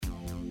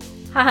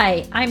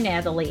Hi, I'm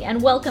Natalie,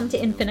 and welcome to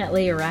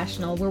Infinitely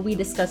Irrational, where we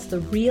discuss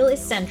the real,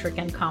 eccentric,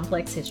 and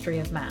complex history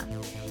of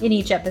math. In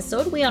each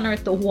episode, we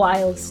unearth the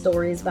wild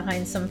stories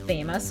behind some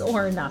famous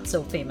or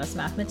not-so-famous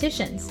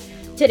mathematicians.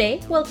 Today,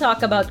 we'll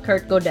talk about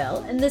Kurt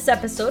Gödel. In this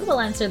episode, we'll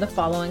answer the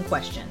following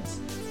questions.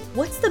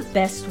 What's the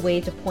best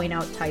way to point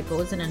out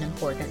typos in an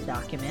important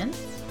document?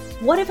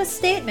 What if a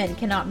statement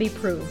cannot be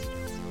proved?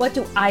 What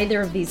do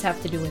either of these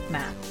have to do with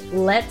math?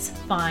 Let's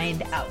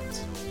find out.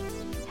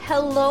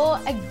 Hello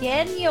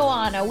again,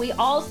 Joanna. We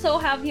also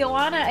have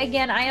Joanna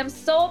again. I am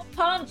so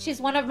pumped.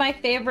 She's one of my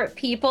favorite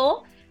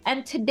people.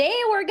 And today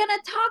we're going to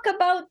talk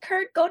about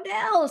Kurt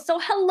Gödel. So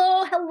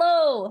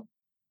hello.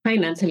 Hi,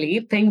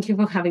 Natalie. Thank you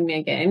for having me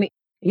again.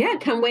 Yeah,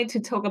 can't wait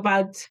to talk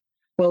about,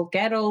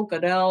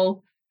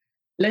 Gödel.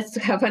 Let's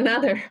have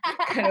another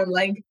kind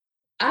of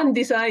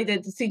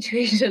undecided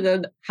situation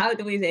on how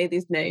do we say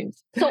these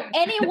names. So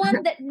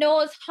anyone that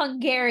knows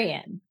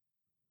Hungarian,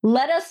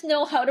 let us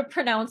know how to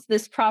pronounce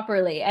this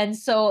properly. And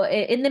so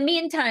in the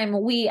meantime,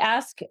 we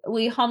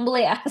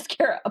humbly ask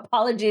your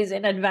apologies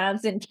in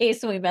advance in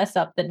case we mess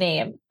up the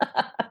name.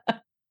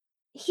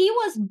 He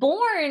was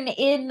born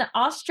in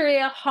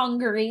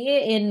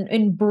Austria-Hungary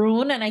in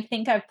Brunn, and I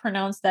think I've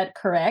pronounced that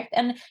correct.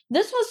 And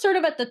this was sort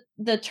of at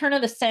the turn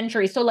of the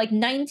century, so like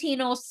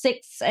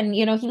 1906, and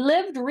he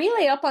lived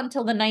really up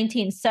until the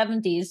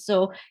 1970s.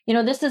 So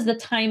this is the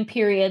time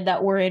period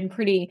that we're in.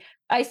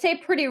 I say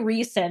pretty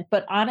recent,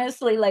 but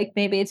honestly,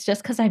 maybe it's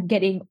just because I'm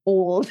getting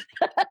old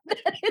that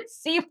it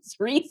seems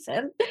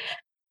recent.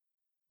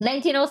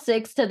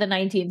 1906 to the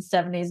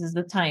 1970s is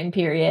the time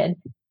period.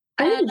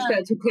 I think it's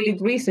fair to call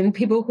it recent.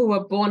 People who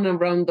were born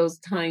around those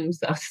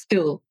times are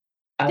still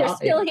alive. They're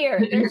still here.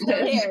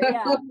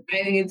 Yeah.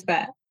 I think it's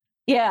fair.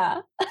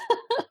 Yeah.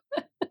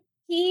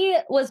 He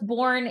was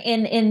born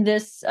in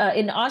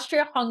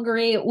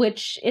Austria-Hungary,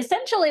 which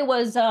essentially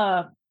was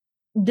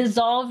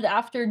dissolved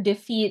after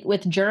defeat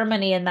with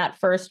Germany in that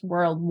First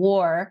World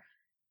War.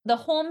 The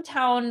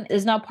hometown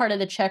is now part of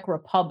the Czech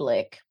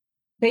Republic.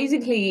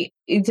 Basically,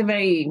 it's a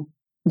very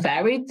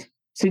varied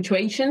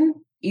situation.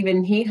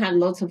 Even he had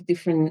lots of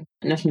different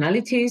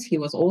nationalities. He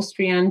was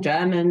Austrian,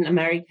 German,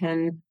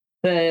 American,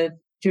 but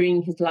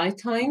during his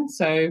lifetime.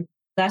 So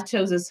that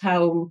shows us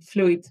how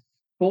fluid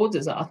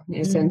borders are,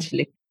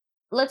 essentially.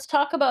 Let's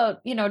talk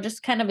about,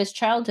 just kind of his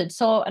childhood.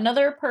 So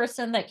another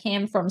person that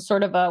came from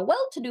sort of a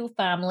well-to-do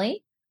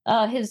family,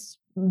 his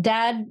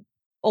dad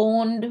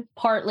owned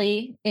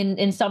partly,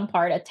 in some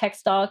part, a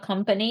textile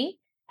company.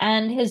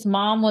 And his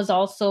mom was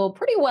also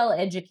pretty well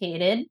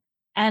educated.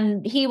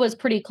 And he was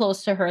pretty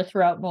close to her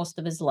throughout most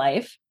of his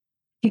life.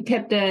 He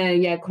kept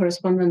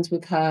correspondence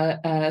with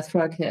her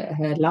throughout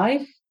her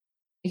life.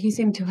 He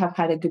seemed to have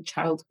had a good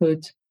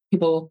childhood.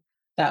 People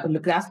that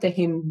looked after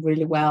him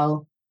really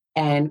well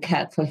and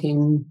cared for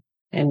him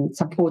and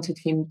supported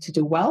him to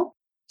do well.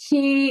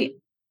 He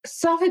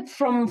suffered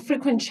from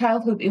frequent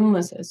childhood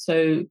illnesses,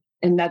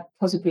 and that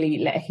possibly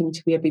led him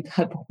to be a bit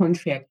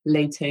hypochondriac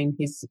later in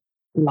his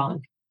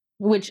life.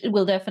 Which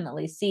we'll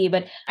definitely see.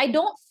 But I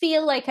don't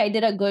feel like I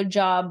did a good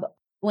job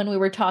when we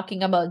were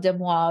talking about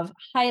Demoivre,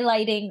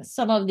 highlighting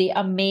some of the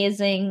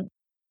amazing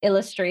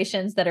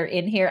illustrations that are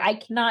in here.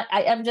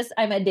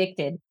 I'm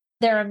addicted.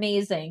 They're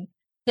amazing.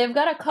 They've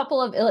got a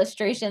couple of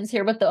illustrations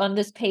here on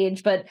this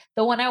page, but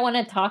the one I want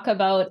to talk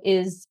about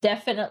is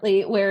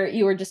definitely where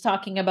you were just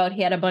talking about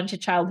he had a bunch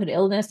of childhood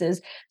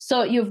illnesses.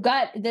 So you've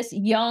got this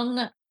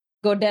young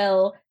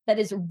Gödel that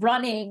is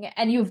running,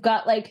 and you've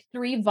got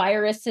three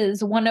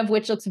viruses, one of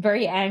which looks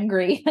very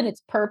angry and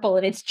it's purple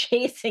and it's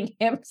chasing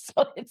him.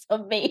 So it's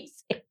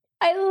amazing.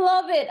 I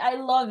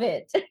love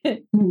it.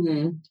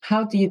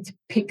 How do you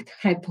depict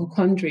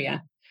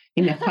hypochondria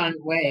in a fun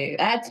way?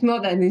 That's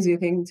not an easy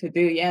thing to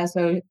do. Yeah.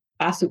 So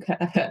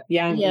Asuka,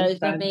 yeah,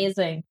 it's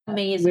amazing.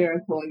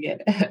 Miracle, yeah.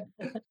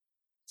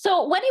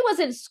 So when he was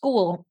in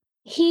school,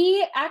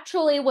 he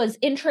actually was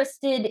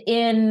interested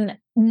in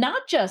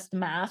not just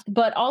math,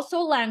 but also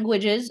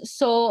languages.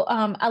 So,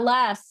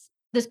 alas,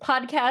 this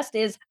podcast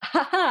is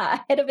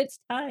ahead of its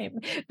time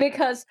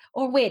because,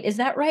 is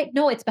that right?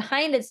 No, it's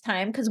behind its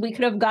time because we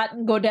could have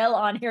gotten Gödel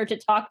on here to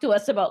talk to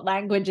us about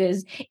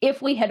languages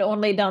if we had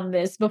only done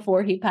this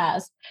before he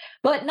passed.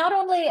 But not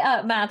only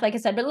math, like I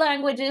said, but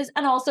languages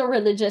and also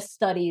religious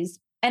studies.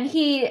 And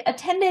he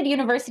attended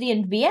university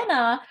in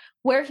Vienna,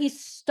 where he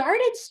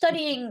started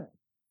studying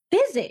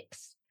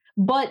physics,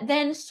 but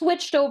then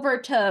switched over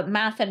to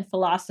math and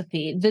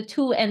philosophy, the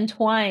two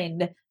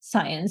entwined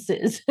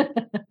sciences.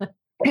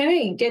 Can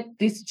I get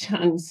this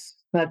chance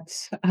that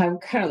I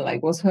kind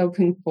of was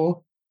hoping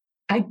for?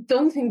 I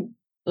don't think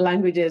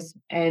languages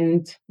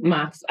and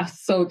maths are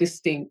so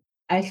distinct.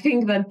 I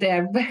think that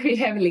they're very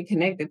heavily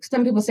connected.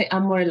 Some people say,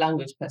 I'm more a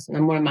language person,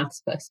 I'm more a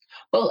maths person.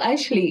 Well,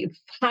 actually,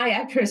 high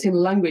accuracy in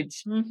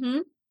language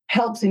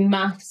helps in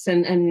maths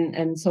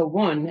and so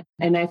on.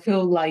 And I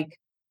feel like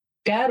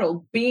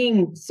Gödel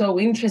being so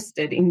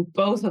interested in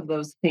both of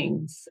those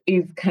things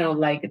is kind of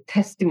like a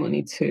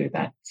testimony to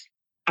that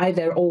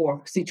either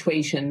or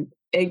situation.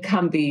 It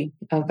can be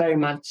very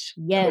much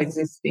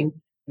coexisting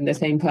in the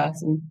same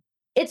person.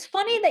 It's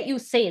funny that you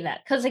say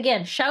that because,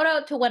 again, shout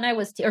out to when I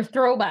was, or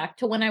throwback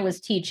to when I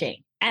was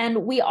teaching.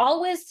 And we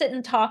always sit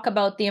and talk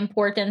about the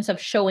importance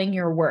of showing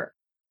your work.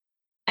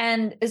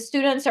 And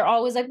students are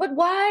always like, but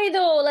why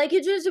though? Like,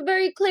 it's just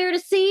very clear to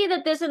see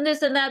that this and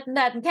this and that and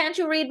that. And can't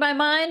you read my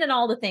mind and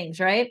all the things,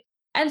 right?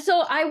 And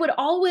so I would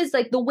always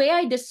like the way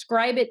I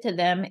describe it to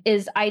them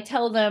is I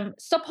tell them,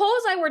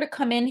 suppose I were to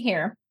come in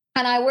here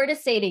and I were to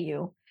say to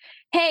you,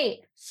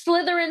 hey,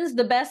 Slytherin's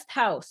the best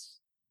house,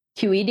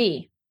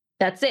 QED.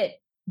 That's it.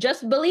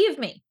 Just believe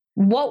me.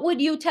 What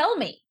would you tell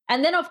me?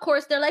 And then, of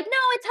course, they're like, no,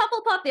 it's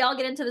Hufflepuff. They all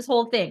get into this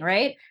whole thing,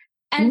 right?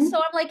 And so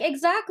I'm like,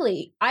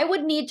 exactly. I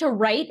would need to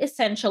write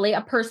essentially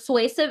a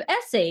persuasive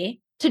essay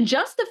to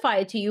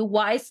justify to you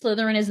why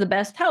Slytherin is the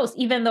best house,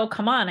 even though,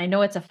 come on, I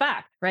know it's a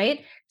fact,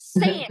 right?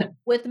 Same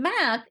with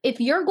math.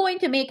 If you're going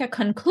to make a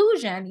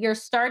conclusion, you're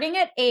starting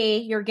at A,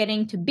 you're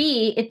getting to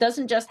B. It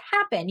doesn't just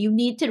happen. You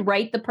need to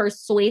write the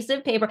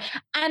persuasive paper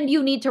and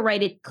you need to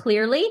write it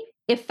clearly,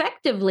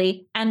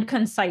 effectively, and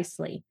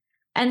concisely.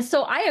 And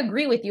so I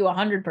agree with you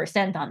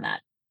 100% on that.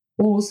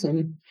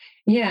 Awesome.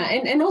 Yeah,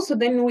 and also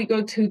then we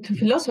go to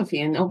philosophy,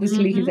 and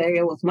obviously his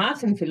area was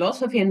math and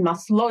philosophy and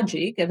math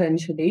logic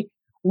eventually,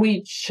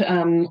 which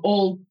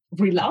all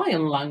rely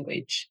on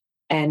language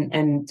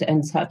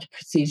and such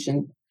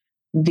precision.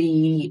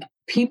 The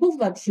people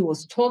that he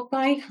was taught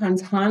by,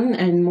 Hans Hahn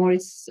and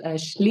Moritz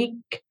Schlick,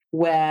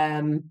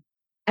 were,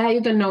 I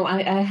don't know,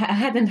 I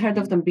hadn't heard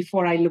of them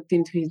before I looked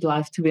into his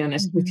life, to be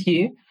honest with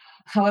you.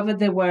 However,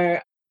 there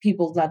were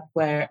people that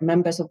were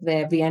members of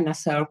the Vienna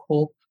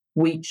Circle,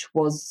 which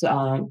was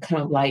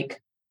kind of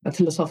like a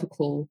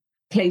philosophical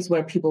place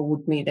where people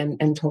would meet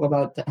and talk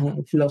about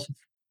philosophy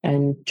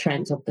and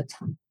trends of the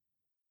time.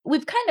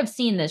 We've kind of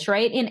seen this,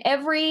 right? In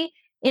every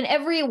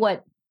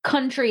what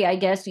country, I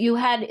guess, you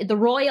had the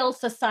Royal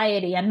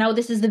Society, and now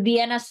this is the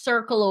Vienna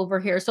Circle over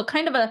here. So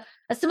kind of a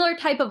similar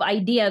type of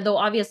idea, though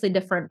obviously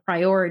different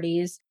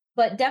priorities.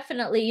 But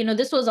definitely,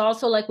 this was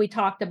also like we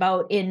talked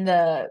about in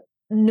the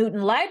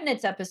Newton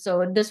Leibniz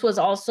episode. This was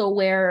also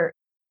where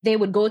they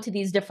would go to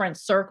these different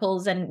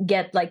circles and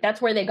get like,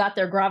 that's where they got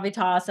their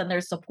gravitas and their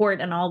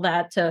support and all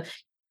that to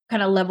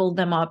kind of level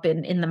them up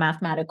in the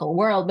mathematical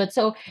world. But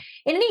so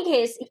in any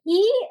case,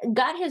 he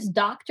got his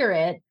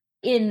doctorate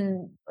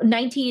in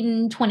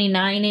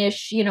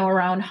 1929-ish,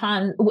 around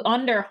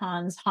under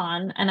Hans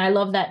Hahn. And I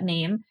love that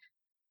name.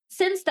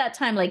 Since that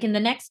time, like in the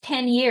next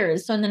 10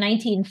 years, so in the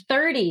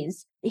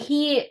 1930s,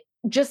 he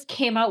just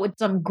came out with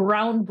some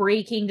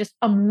groundbreaking, just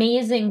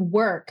amazing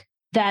work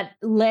that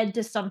led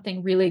to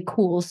something really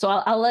cool. So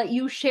I'll let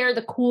you share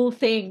the cool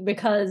thing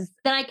because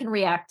then I can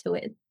react to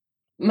it.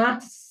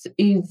 Maths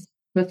is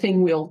the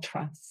thing we all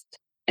trust.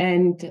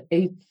 And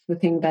it's the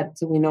thing that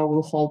we know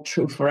will hold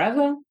true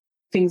forever.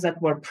 Things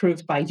that were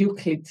proved by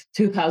Euclid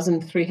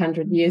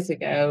 2,300 years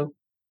ago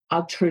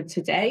are true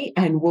today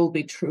and will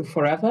be true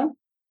forever.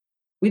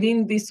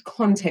 Within this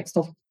context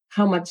of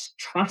how much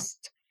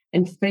trust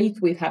and faith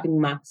we have in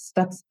maths,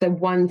 that's the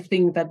one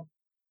thing that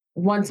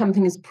once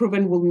something is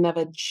proven will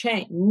never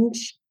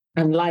change,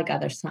 unlike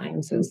other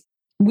sciences.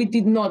 We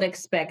did not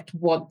expect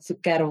what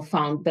Gödel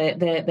found.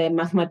 The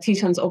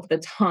mathematicians of the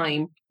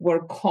time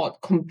were caught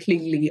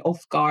completely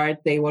off guard.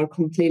 They were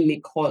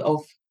completely caught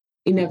off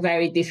in a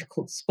very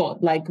difficult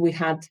spot. Like we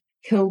had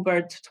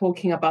Hilbert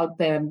talking about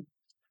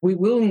we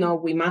will know,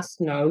 we must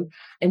know.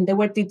 And they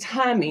were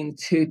determined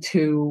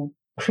to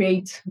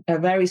create a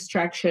very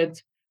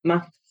structured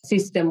math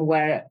system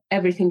where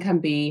everything can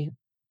be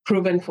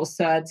proven for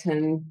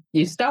certain.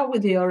 You start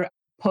with your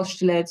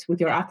postulates, with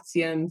your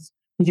axioms,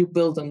 you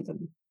build on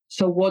them.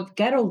 So what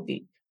Gödel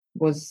did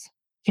was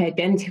he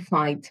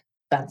identified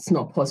that's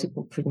not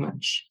possible pretty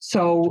much.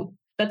 So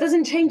that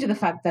doesn't change the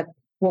fact that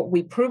what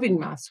we prove in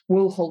maths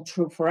will hold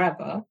true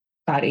forever.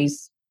 That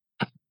is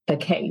the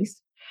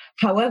case.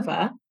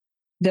 However,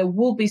 there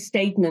will be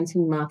statements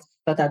in maths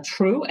that are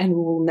true and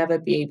we will never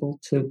be able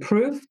to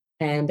prove.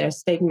 And there are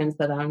statements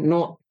that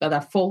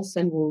are false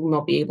and we will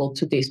not be able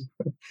to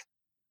disprove.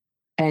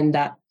 And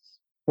that's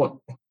what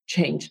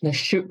changed and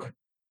shook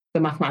the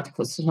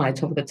mathematical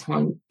society of the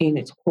time in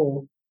its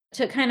core.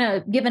 To kind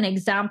of give an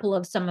example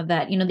of some of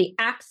that, the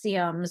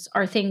axioms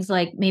are things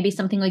like maybe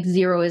something like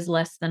 0 is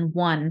less than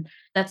 1.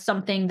 That's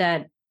something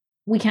that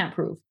we can't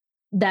prove.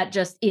 That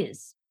just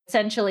is.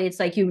 Essentially, it's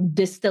like you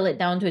distill it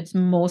down to its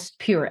most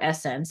pure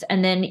essence.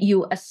 And then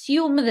you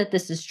assume that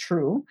this is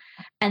true.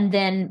 And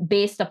then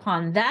based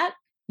upon that,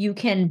 you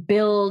can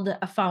build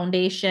a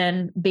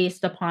foundation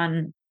based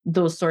upon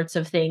those sorts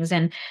of things.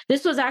 And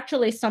this was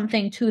actually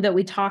something too that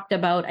we talked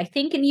about, I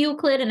think in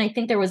Euclid. And I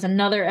think there was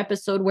another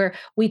episode where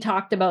we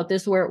talked about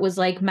this, where it was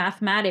like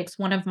mathematics.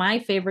 One of my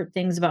favorite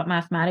things about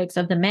mathematics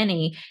of the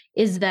many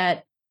is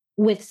that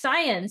with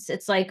science,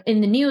 it's like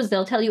in the news,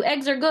 they'll tell you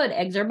eggs are good,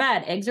 eggs are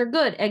bad, eggs are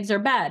good, eggs are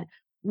bad.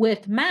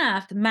 With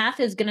math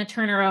is going to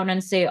turn around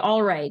and say,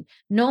 all right,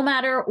 no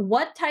matter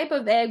what type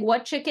of egg,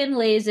 what chicken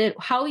lays it,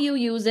 how you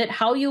use it,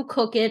 how you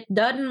cook it,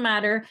 doesn't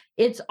matter.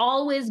 It's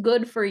always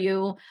good for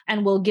you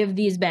and will give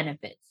these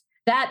benefits.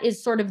 That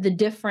is sort of the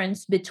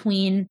difference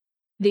between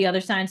the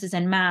other sciences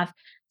and math.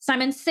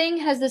 Simon Singh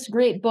has this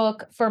great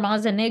book,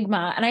 Fermat's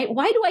Enigma. And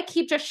why do I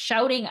keep just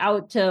shouting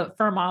out to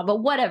Fermat? But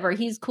whatever,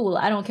 he's cool.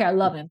 I don't care. I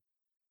love him.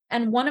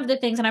 And one of the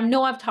things, and I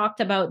know I've talked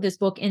about this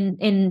book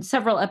in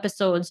several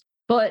episodes,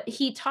 but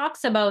he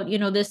talks about,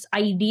 this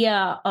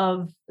idea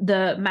of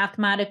the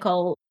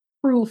mathematical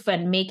proof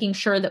and making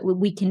sure that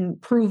we can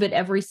prove it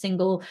every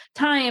single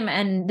time.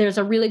 And there's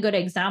a really good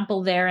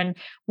example there. And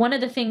one of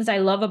the things I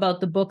love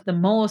about the book the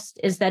most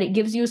is that it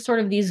gives you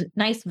sort of these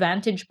nice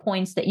vantage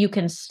points that you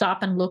can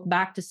stop and look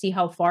back to see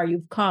how far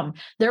you've come.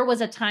 There was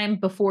a time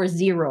before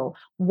zero.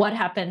 What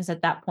happens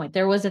at that point?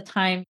 There was a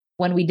time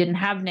when we didn't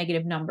have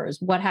negative numbers.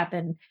 What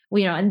happened?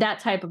 And that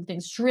type of thing.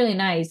 It's really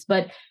nice.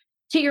 But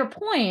to your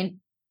point,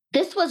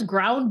 this was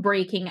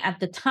groundbreaking at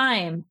the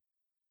time.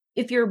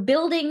 If you're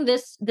building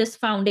this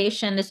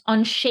foundation, this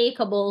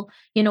unshakable,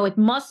 it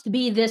must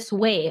be this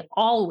way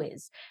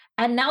always.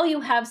 And now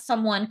you have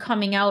someone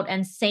coming out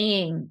and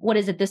saying, what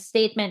is it? The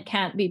statement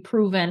can't be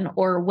proven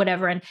or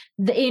whatever. And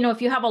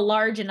if you have a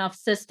large enough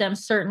system,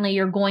 certainly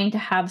you're going to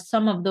have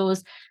some of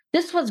those.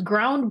 This was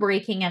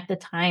groundbreaking at the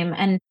time.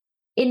 And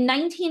in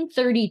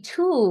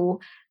 1932,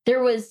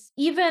 there was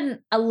even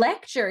a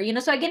lecture,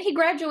 so again, he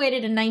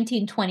graduated in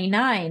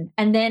 1929.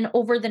 And then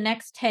over the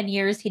next 10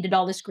 years, he did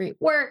all this great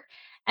work.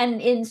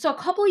 And so a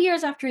couple of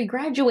years after he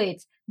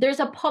graduates,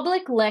 there's a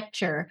public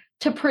lecture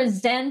to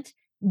present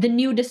the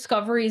new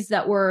discoveries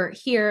that were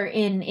here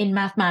in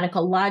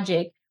mathematical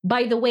logic.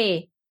 By the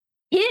way,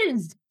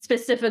 his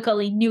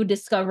specifically new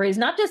discoveries,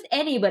 not just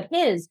any, but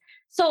his.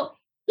 So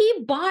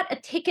he bought a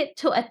ticket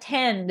to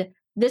attend,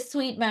 this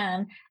sweet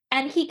man,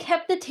 and he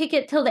kept the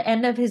ticket till the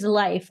end of his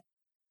life.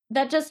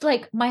 That just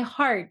like my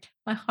heart.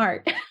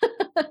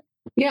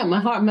 Yeah, my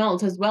heart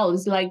melts as well.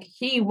 It's like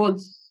he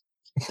was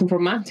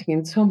romantic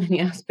in so many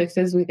aspects,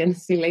 as we can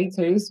see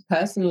later, his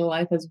personal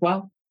life as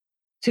well.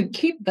 To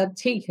keep that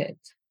ticket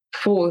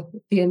for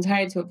the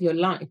entirety of your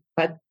life.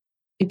 But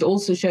it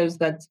also shows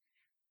that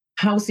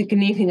how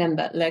significant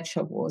that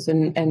lecture was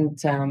and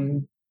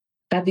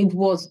that it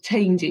was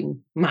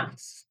changing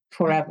maths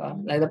forever.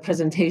 Like the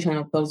presentation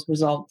of those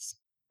results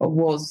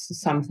was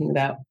something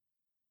that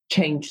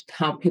changed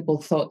how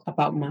people thought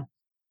about math.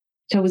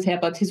 Shall we say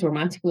about his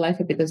romantic life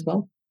a bit as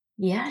well?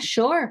 Yeah,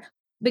 sure.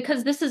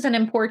 Because this is an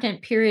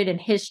important period in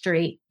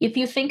history. If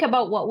you think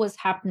about what was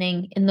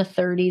happening in the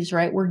 30s,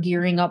 right? We're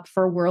gearing up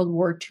for World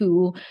War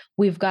II.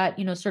 We've got,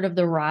 sort of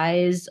the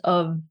rise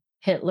of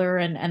Hitler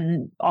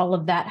and all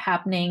of that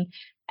happening.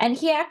 And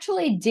he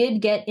actually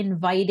did get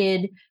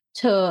invited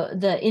to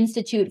the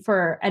Institute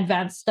for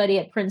Advanced Study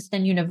at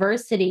Princeton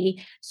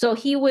University. So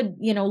he would,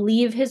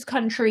 leave his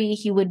country,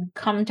 he would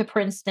come to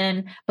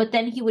Princeton, but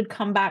then he would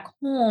come back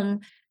home,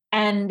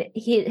 and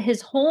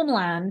his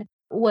homeland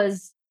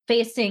was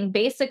facing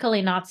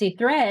basically Nazi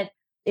threat.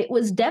 It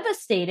was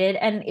devastated,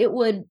 and it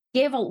would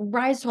give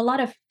rise to a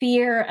lot of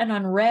fear and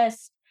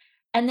unrest.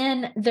 And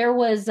then there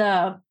was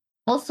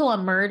also a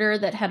murder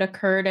that had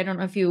occurred. I don't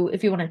know if you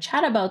want to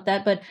chat about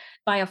that, but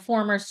by a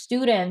former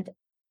student.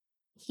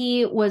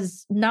 He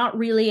was not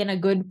really in a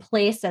good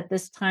place at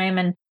this time,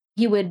 and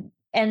he would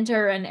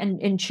enter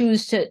and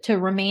choose to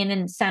remain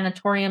in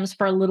sanatoriums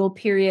for a little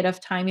period of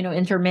time,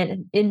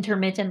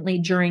 intermittently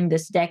during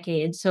this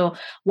decade. So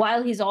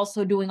while he's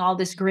also doing all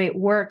this great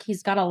work,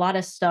 he's got a lot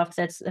of stuff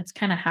that's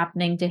kind of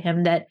happening to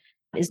him that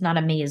is not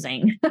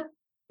amazing.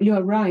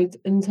 You're right.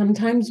 And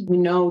sometimes we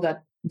know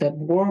that the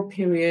war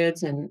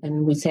periods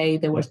and we say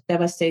they were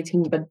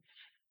devastating, but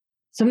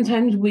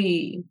sometimes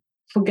we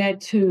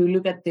forget to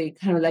look at the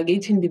kind of like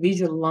each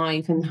individual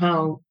life and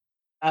how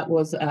that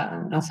was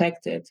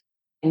affected.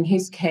 In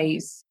his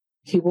case,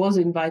 he was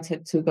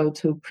invited to go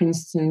to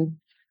Princeton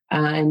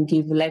and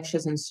give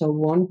lectures and so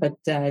on, but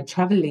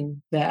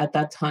traveling there at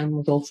that time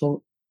was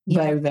also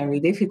very,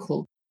 very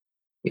difficult.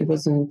 It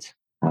wasn't,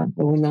 there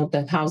were not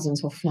the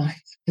thousands of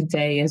flights a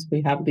day as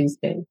we have these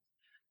days.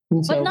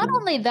 And But not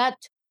only that,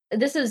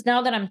 this is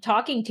now that I'm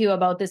talking to you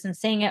about this and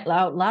saying it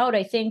out loud,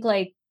 I think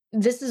like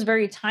this is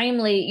very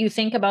timely. You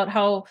think about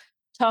how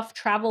tough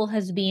travel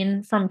has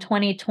been from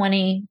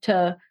 2020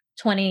 to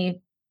 20,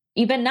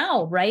 even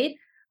now, right?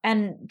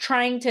 And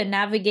trying to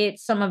navigate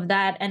some of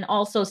that, and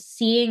also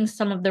seeing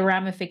some of the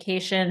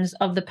ramifications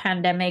of the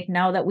pandemic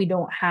now that we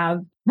don't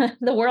have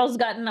the world's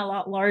gotten a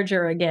lot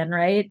larger again,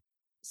 right?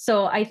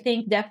 So I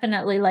think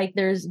definitely like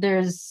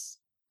there's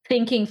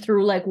thinking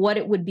through like what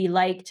it would be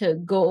like to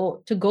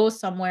go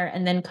somewhere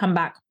and then come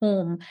back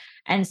home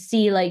and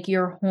see like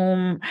your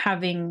home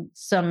having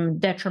some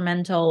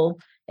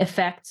detrimental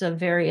effects of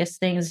various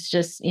things.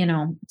 Just,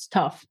 it's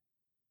tough.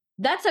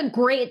 That's a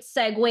great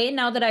segue.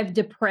 Now that I've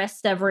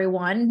depressed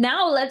everyone,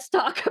 now let's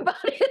talk about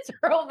his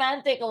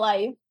romantic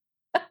life.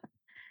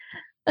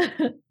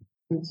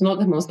 It's not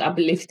the most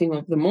uplifting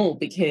of them all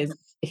because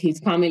his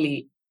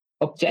family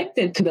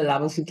objected to the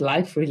love of his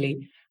life,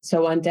 really.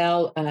 So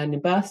Andel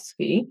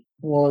Nebarsky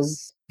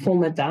was a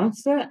former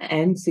dancer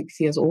and 6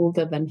 years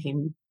older than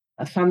him.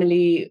 A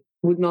family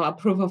would not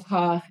approve of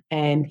her,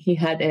 and he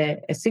had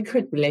a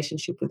secret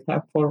relationship with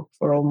her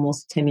for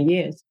almost 10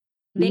 years.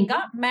 They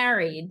got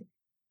married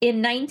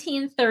in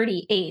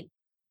 1938.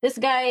 This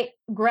guy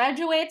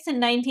graduates in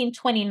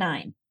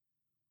 1929.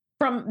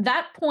 From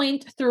that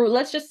point through,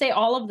 let's just say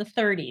all of the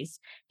 30s,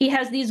 he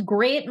has these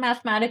great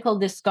mathematical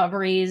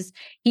discoveries.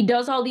 He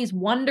does all these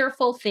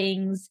wonderful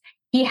things.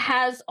 He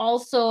has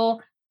also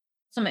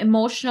some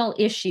emotional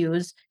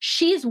issues.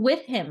 She's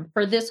with him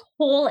for this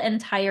whole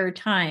entire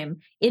time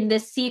in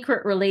this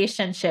secret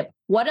relationship.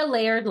 What a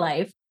layered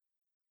life.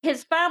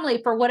 His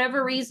family, for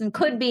whatever reason,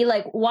 could be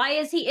like, why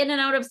is he in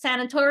and out of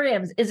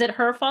sanatoriums? Is it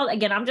her fault?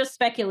 Again, I'm just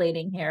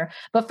speculating here.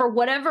 But for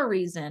whatever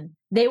reason,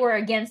 they were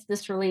against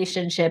this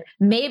relationship.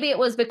 Maybe it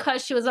was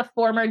because she was a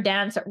former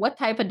dancer. What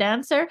type of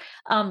dancer?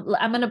 I'm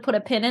going to put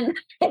a pin in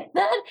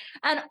that.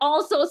 And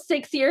also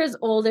 6 years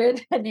older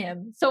than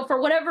him. So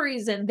for whatever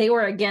reason, they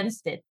were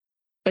against it.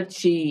 But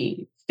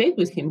she stayed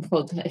with him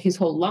for his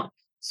whole life.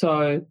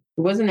 So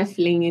it wasn't a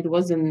fling, it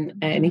wasn't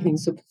anything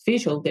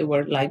superficial. They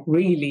were like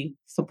really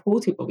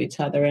supportive of each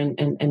other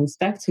and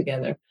stuck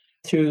together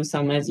through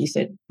some, as you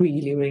said,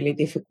 really, really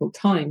difficult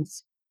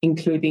times,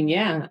 including,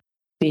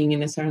 being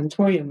in a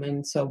sanatorium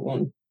and so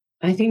on.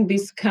 I think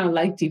this kind of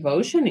like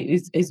devotion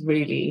is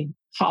really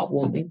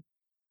heartwarming.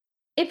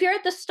 If you're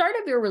at the start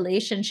of your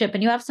relationship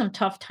and you have some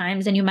tough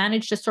times and you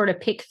manage to sort of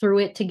pick through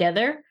it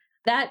together,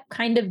 that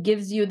kind of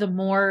gives you the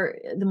more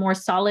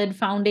solid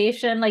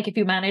foundation. Like if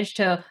you manage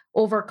to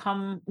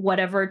overcome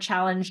whatever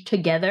challenge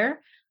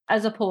together,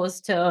 as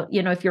opposed to,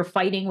 if you're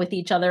fighting with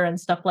each other and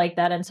stuff like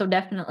that. And so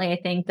definitely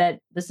I think that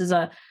this is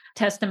a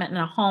testament and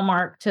a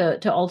hallmark to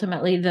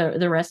ultimately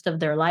the rest of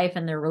their life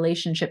and their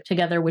relationship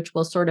together, which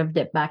we'll sort of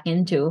dip back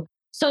into.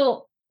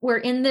 So we're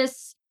in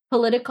this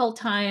political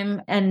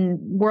time and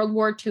World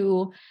War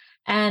II,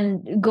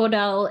 and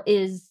Gödel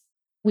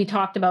we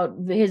talked about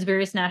his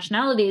various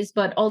nationalities,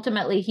 but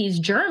ultimately he's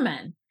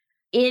German.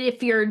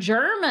 If you're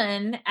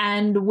German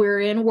and we're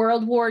in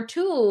World War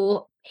II,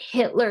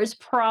 Hitler's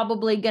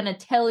probably going to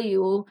tell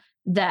you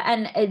that,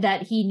 and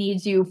that he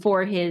needs you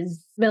for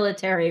his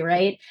military,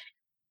 right?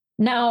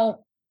 Now,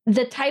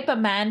 the type of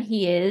man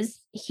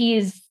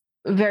he's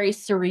very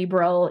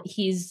cerebral.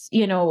 He's,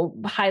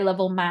 high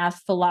level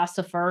math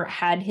philosopher,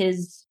 had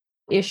his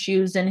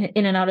issues in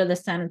and out of the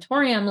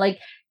sanatorium. Like,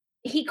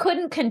 he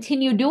couldn't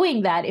continue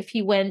doing that if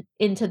he went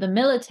into the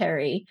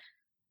military.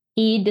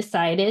 He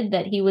decided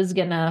that he was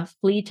going to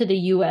flee to the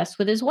US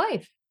with his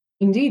wife.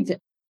 Indeed,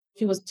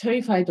 he was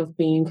terrified of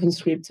being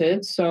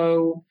conscripted.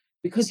 So,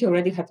 because he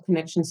already had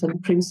connections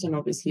at Princeton,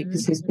 obviously,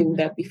 because he's been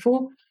there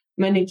before,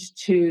 managed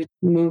to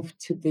move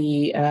to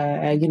the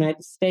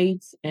United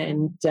States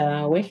and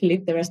where he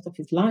lived the rest of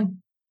his life.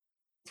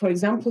 For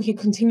example, he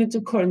continued to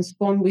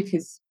correspond with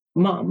his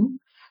mom,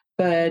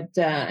 but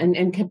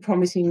and kept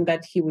promising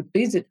that he would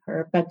visit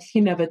her, but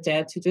he never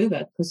dared to do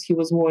that because he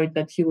was worried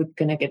that he was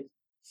gonna get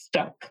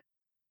stuck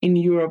in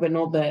Europe and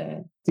all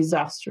the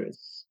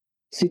disastrous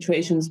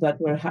situations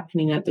that were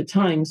happening at the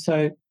time.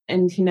 So,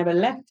 and he never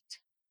left.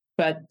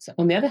 But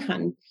on the other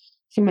hand,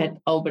 he met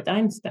Albert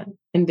Einstein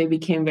and they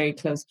became very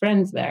close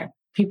friends there.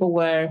 People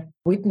were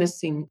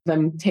witnessing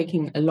them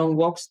taking long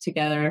walks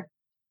together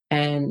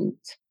and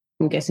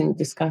I'm guessing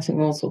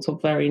discussing all sorts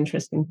of very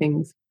interesting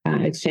things,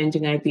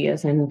 exchanging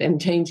ideas and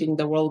changing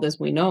the world as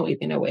we know it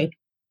in a way.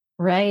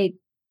 Right.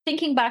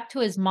 Thinking back to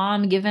his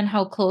mom, given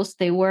how close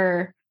they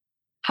were,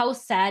 how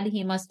sad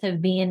he must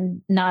have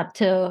been not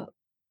to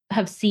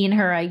have seen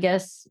her, I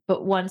guess,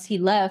 but once he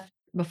left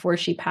before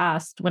she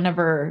passed,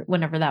 whenever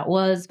that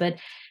was. But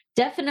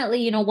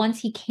definitely,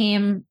 once he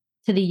came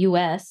to the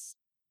US,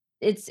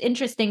 it's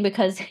interesting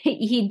because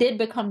he did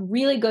become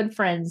really good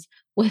friends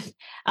with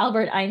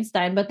Albert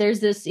Einstein. But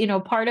there's this,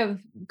 part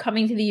of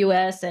coming to the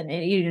US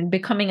and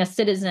becoming a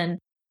citizen,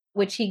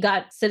 which he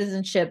got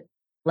citizenship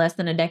less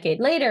than a decade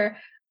later.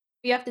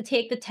 You have to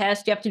take the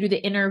test, you have to do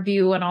the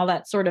interview and all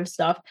that sort of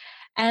stuff.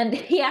 And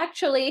he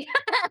actually,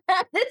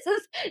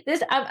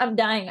 I'm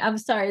dying. I'm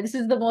sorry. This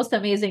is the most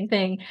amazing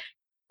thing.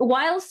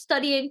 While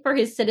studying for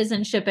his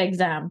citizenship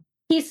exam,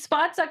 he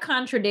spots a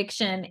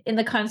contradiction in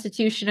the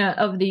Constitution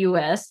of the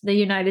US, the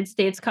United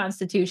States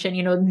Constitution,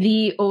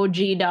 the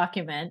OG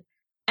document.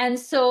 And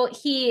so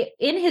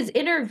in his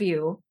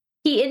interview,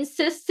 he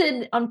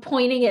insisted on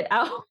pointing it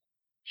out.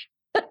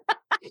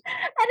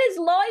 And his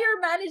lawyer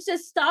managed to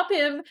stop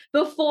him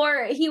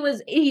before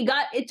he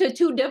got into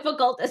too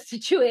difficult a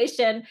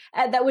situation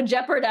and that would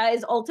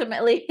jeopardize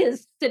ultimately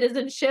his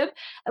citizenship.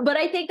 But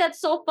I think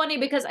that's so funny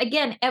because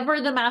again,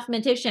 ever the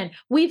mathematician,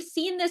 we've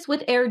seen this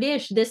with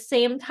Erdős, this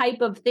same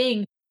type of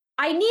thing.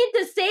 I need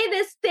to say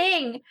this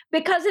thing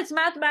because it's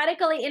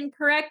mathematically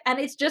incorrect and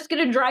it's just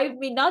going to drive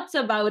me nuts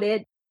about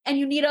it. And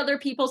you need other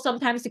people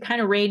sometimes to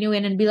kind of rein you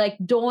in and be like,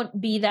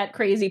 don't be that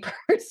crazy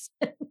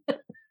person.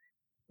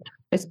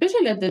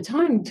 Especially at the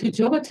time, to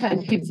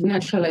jeopardize his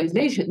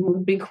naturalization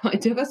would be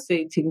quite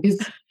devastating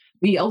because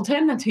the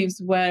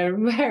alternatives were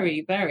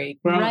very, very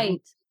grand.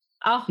 Right.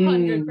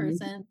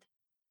 100%.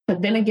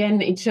 But then again,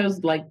 it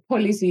shows like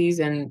policies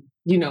and,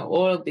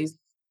 all of these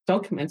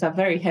documents are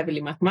very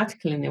heavily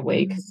mathematical in a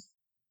way.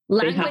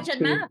 Language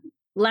and math.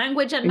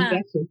 Language and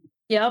math.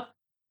 Yep.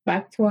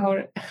 Back to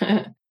our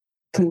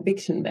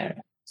conviction there.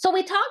 So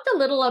we talked a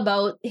little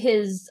about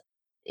his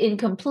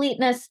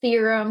incompleteness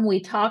theorem. We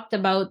talked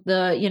about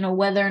the,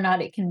 whether or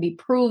not it can be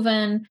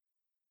proven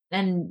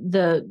and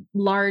the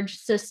large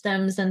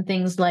systems and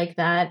things like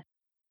that.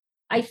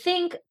 I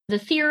think the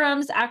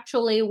theorems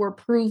actually were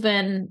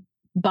proven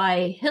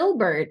by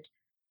Hilbert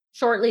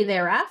shortly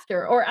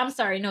thereafter. Or I'm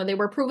sorry, no, they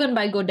were proven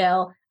by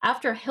Gödel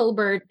after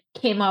Hilbert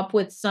came up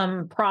with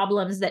some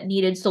problems that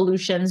needed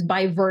solutions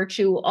by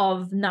virtue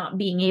of not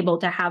being able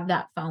to have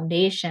that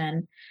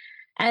foundation.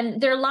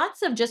 And there are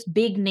lots of just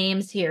big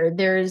names here.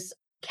 There's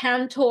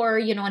Cantor,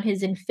 and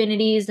his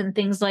infinities and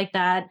things like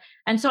that.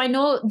 And so I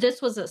know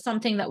this was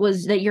something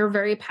that you're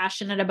very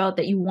passionate about,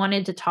 that you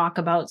wanted to talk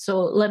about.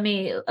 So let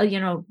me,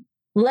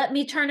 let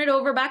me turn it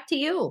over back to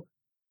you.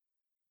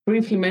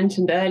 Briefly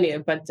mentioned earlier,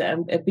 but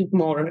a bit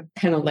more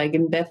kind of like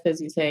in depth,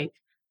 as you say.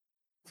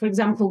 For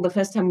example, the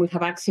first time we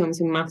have axioms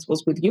in maths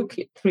was with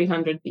Euclid,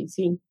 300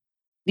 BC.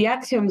 The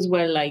axioms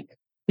were like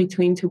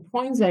between 2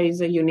 points, there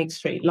is a unique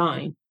straight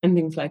line and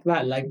things like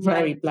that, like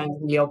very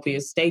blankly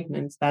obvious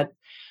statements that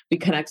we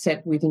can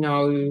accept with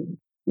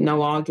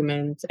no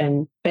argument.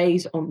 And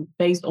based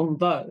on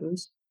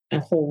those, a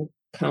whole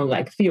kind of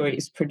like theory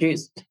is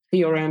produced,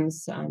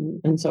 theorems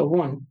and so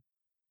on.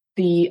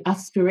 The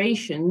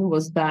aspiration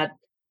was that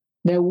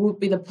there would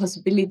be the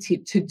possibility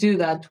to do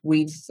that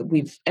with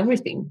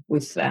everything,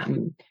 with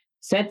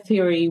set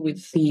theory,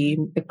 with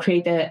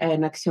create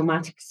an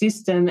axiomatic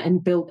system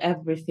and build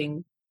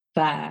everything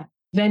there.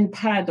 Then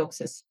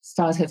paradoxes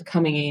started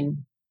coming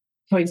in.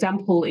 For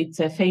example, it's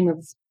a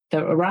famous,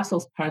 the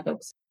Russell's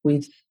paradox,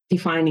 with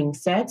defining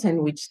sets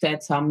and which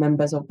sets are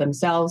members of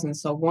themselves and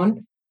so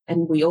on.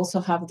 And we also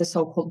have the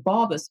so-called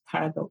Barber's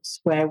paradox,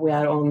 where we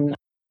are on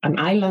an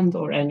island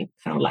or any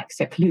kind of like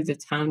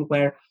secluded town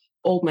where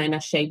all men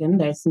are shaven,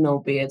 there's no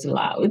beards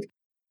allowed.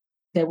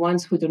 The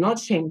ones who do not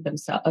shave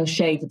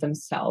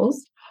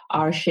themselves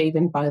are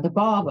shaven by the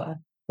barber.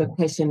 The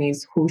question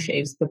is, who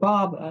shaves the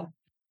barber?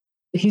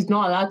 He's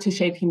not allowed to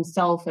shave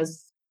himself,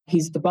 as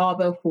he's the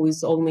barber who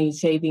is only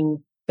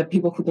shaving the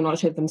people who do not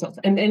shave themselves.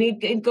 And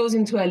it goes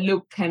into a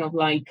loop kind of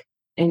like,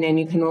 and then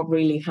you cannot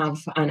really have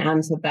an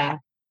answer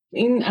there.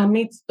 In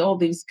amidst all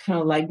these kind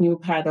of like new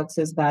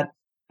paradoxes that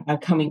are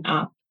coming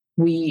up,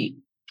 we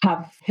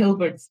have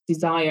Hilbert's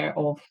desire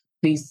of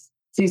this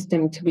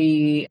system to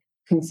be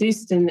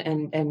consistent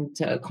and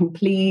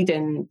complete,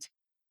 and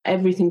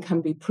everything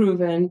can be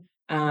proven,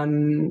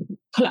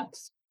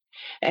 collapse.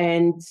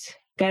 And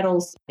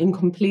Gödel's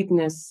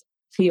incompleteness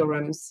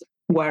theorems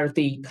were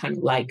the kind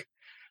of like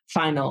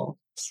final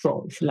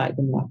straw, if you like,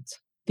 in that.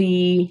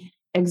 The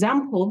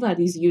example that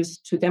is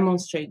used to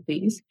demonstrate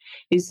this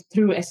is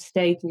through a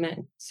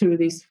statement, through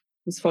this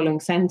following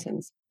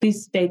sentence.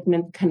 This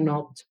statement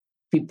cannot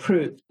be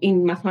proved.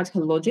 In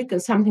mathematical logic,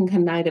 something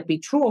can either be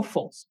true or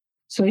false.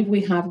 So if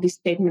we have this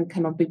statement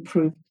cannot be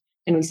proved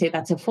and we say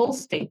that's a false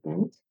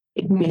statement,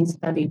 it means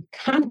that it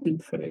can't be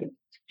proved,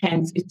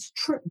 hence it's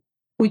true,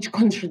 which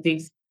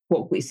contradicts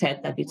what we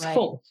said that it's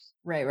false.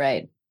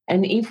 Right.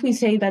 And if we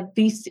say that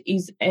this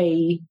is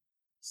a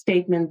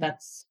statement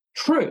that's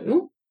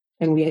true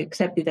and we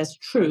accept it as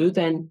true,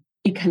 then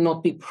it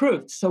cannot be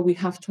proved. So we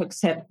have to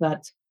accept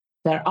that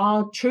there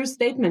are true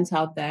statements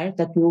out there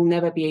that we will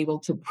never be able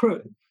to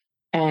prove,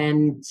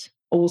 and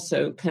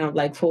also kind of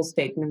like false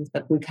statements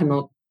that we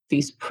cannot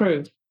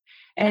disprove.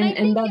 And I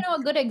think,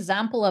 a good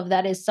example of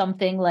that is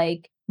something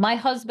like, my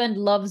husband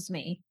loves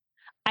me.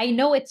 I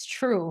know it's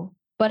true,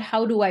 but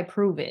how do I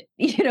prove it?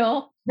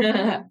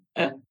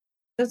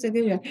 That's a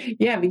good one.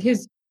 Yeah,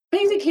 because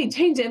basically it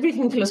changes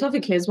everything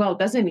philosophically as well,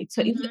 doesn't it?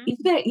 So if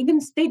there are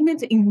even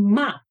statements in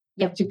math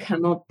that you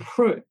cannot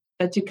prove,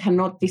 that you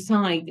cannot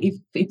decide if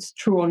it's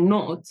true or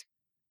not,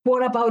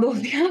 what about all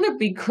the other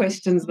big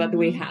questions that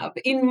we have?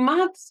 In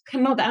maths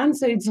cannot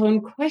answer its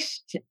own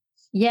questions.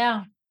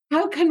 Yeah.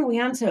 How can we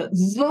answer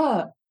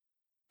the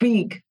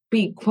big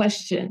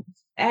questions?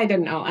 I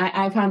don't know.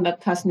 I found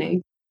that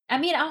fascinating. I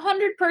mean,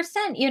 100%,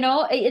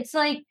 it's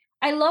like,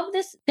 I love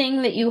this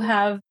thing that you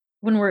have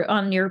when we're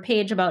on your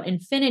page about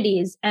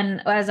infinities.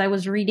 And as I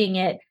was reading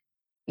it,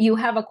 you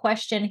have a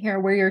question here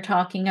where you're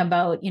talking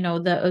about,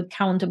 the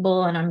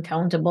countable and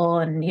uncountable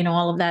and,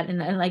 all of that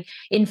and like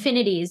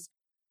infinities.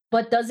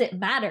 But does it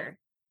matter?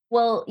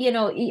 Well,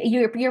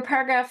 your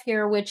paragraph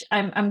here, which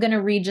I'm going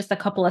to read just a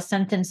couple of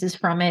sentences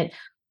from it.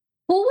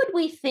 Who would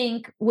we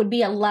think would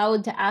be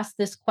allowed to ask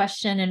this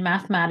question in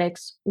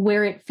mathematics,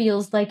 where it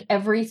feels like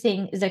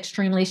everything is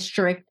extremely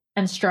strict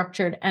and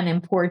structured and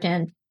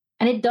important?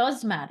 And it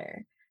does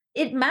matter.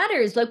 It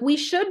matters. Like, we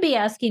should be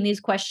asking these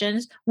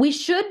questions. We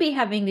should be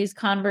having these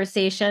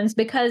conversations,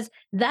 because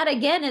that,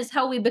 again, is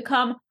how we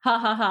become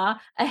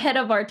ahead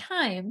of our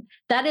time.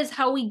 That is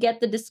how we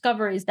get the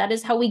discoveries. That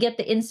is how we get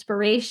the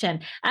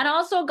inspiration. And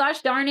also,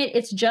 gosh darn it,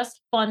 it's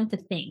just fun to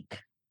think.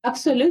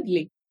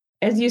 Absolutely.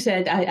 As you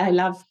said, I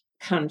love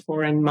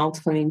Cantor and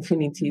multiple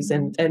infinities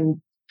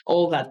and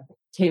all that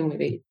came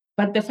with it.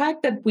 But the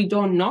fact that we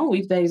don't know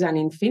if there is an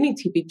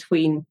infinity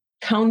between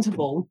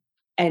countable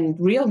and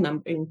real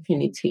number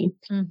infinity,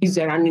 is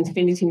there an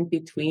infinity in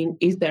between?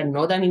 Is there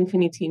not an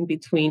infinity in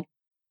between?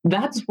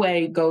 That's where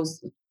it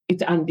goes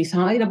it's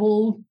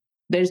undecidable.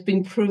 There's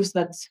been proofs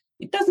that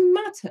it doesn't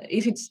matter.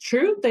 If it's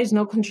true, there's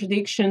no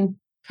contradiction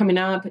coming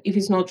up. If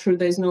it's not true,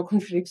 there's no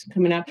contradiction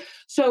coming up.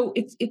 So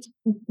it's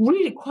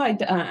really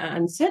quite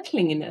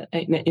unsettling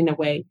in a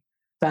way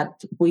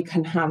that we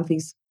can have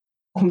this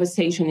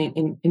conversation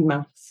in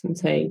maths and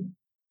say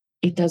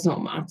it does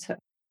not matter.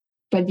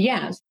 But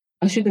yes,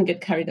 I shouldn't get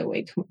carried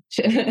away too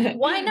much.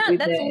 Why not?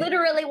 That's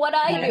literally what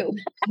I do.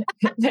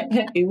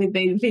 With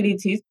the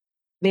infinities.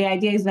 The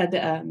idea is that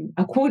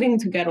according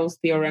to Gödel's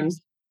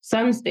theorems,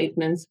 some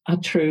statements are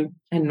true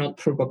and not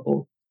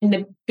provable. And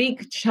the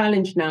big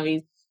challenge now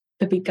is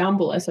the big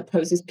gamble, I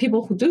suppose, is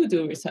people who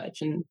do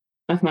research in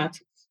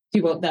mathematics,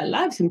 devote their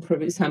lives in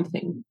proving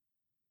something.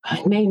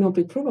 It may not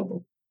be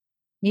provable.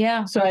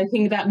 Yeah. So I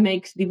think that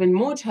makes it even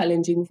more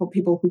challenging for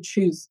people who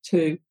choose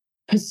to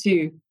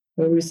pursue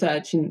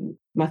research in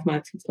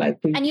mathematics.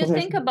 And you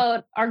think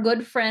about our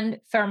good friend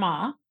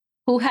Fermat,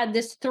 who had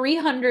this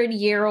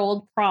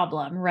 300-year-old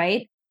problem,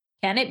 right?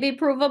 Can it be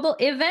provable?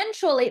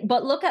 Eventually,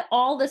 but look at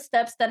all the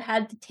steps that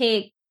had to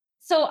take.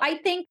 So I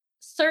think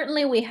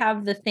certainly we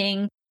have the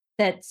thing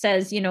that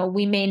says,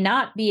 we may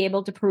not be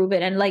able to prove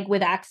it, and like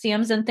with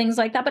axioms and things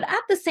like that. But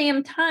at the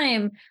same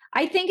time,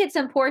 I think it's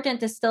important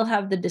to still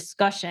have the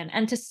discussion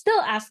and to still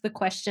ask the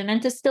question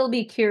and to still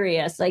be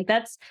curious. Like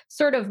that's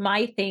sort of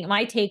my thing,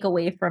 my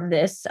takeaway from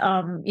this,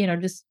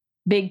 just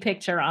big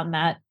picture on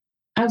that.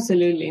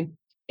 absolutely.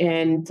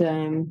 And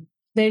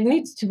there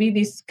needs to be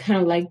this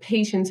kind of like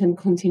patience and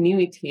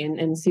continuity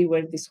and see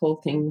where this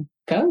whole thing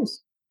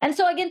goes. And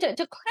so again, to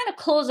kind of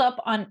close up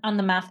on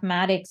the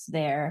mathematics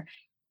there,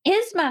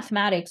 his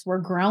mathematics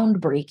were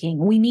groundbreaking.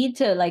 We need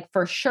to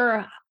for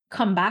sure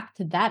come back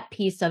to that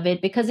piece of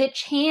it because it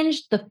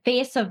changed the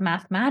face of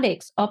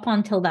mathematics up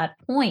until that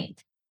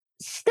point.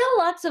 Still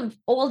lots of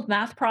old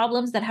math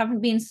problems that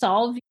haven't been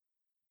solved.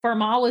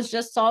 Fermat was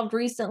just solved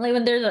recently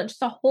when there's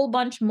just a whole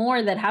bunch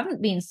more that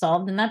haven't been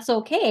solved, and that's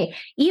okay.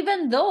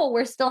 Even though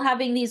we're still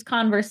having these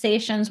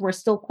conversations, we're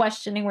still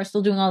questioning, we're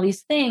still doing all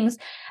these things.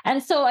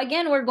 And so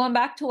again, we're going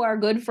back to our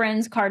good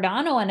friends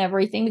Cardano and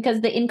everything,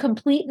 because the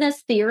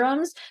incompleteness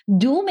theorems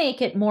do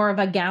make it more of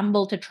a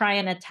gamble to try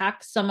and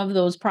attack some of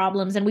those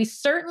problems. And we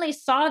certainly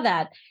saw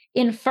that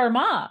in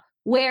Fermat,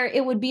 where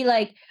it would be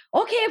like,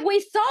 okay, if we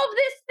solve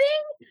this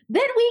thing,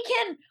 then we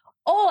can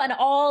and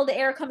all the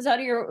air comes out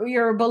of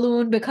your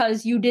balloon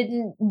because you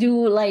didn't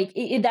do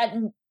that.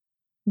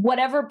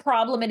 Whatever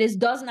problem it is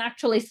doesn't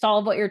actually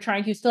solve what you're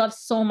trying to. You still have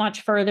so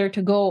much further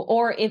to go.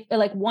 Or if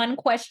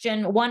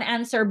one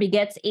answer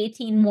begets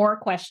 18 more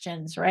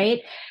questions,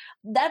 right?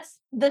 That's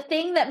the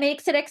thing that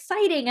makes it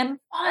exciting and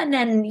fun.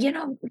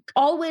 And,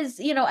 always,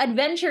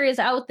 adventure is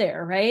out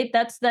there, right?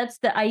 That's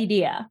the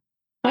idea.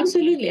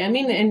 Absolutely. I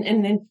mean,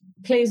 and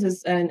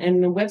places and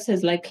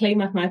websites like Clay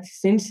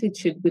Mathematics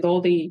Institute with all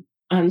the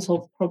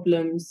unsolved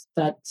problems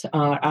that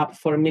are up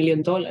for $1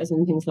 million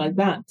and things like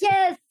that.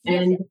 Yes.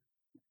 And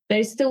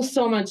there's still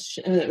so much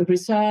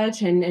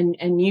research and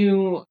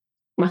new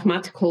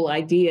mathematical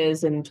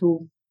ideas and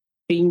tools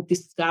being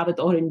discovered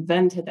or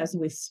invented as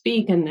we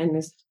speak. And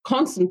there's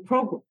constant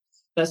progress.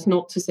 That's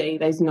not to say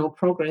there's no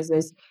progress.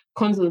 There's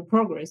constant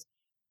progress.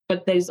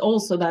 But there's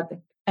also that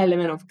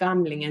element of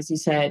gambling, as you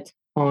said,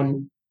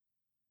 on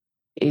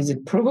is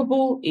it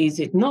provable? Is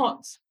it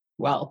not?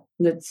 Well,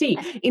 let's see.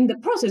 In the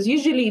process,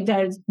 usually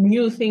there's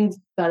new things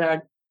that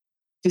are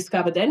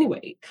discovered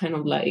anyway, kind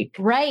of like.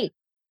 Right.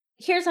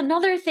 Here's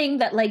another thing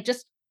that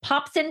just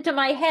pops into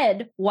my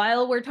head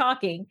while we're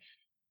talking.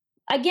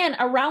 Again,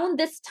 around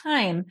this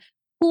time,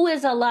 who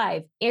is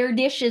alive?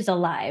 Erdős is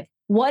alive.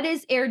 What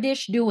is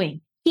Erdős doing?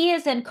 He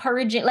is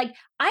encouraging,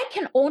 I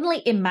can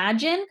only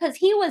imagine, because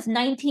he was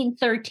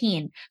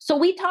 1913. So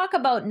we talk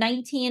about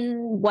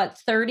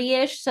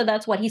 30-ish. So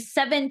that's what he's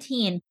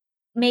 17.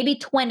 Maybe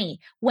 20,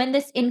 when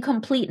this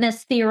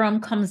incompleteness theorem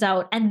comes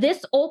out. And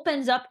this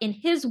opens up in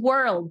his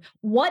world.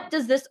 What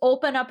does this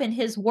open up in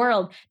his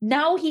world?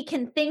 Now he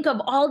can think of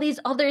all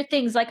these other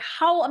things,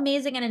 how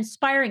amazing and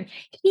inspiring.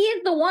 He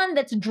is the one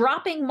that's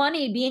dropping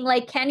money, being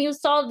like, can you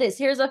solve this?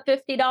 Here's a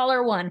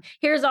 $50 one.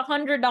 Here's a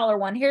 $100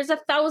 one. Here's a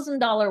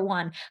 $1,000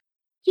 one.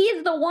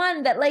 He's the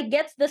one that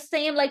gets the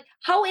same,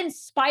 how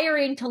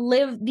inspiring to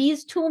live,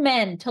 these two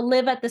men to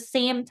live at the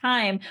same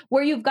time,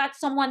 where you've got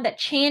someone that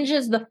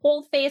changes the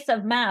whole face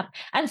of math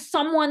and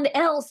someone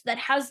else that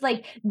has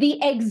the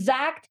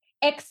exact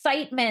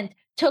excitement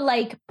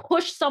to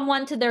push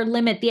someone to their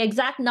limit, the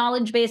exact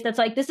knowledge base that's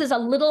this is a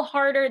little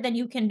harder than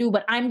you can do,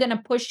 but I'm going to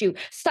push you.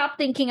 Stop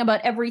thinking about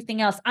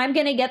everything else. I'm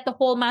going to get the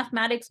whole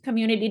mathematics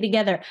community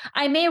together.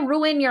 I may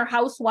ruin your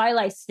house while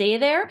I stay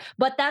there,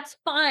 but that's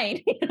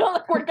fine.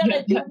 We're going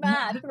to do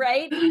math,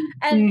 right?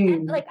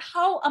 And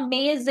how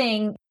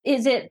amazing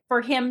is it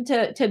for him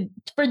to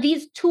for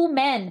these two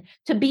men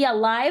to be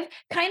alive,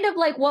 kind of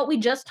like what we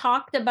just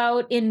talked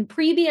about in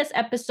previous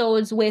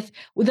episodes with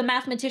the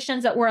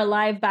mathematicians that were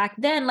alive back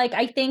then. Like,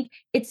 I think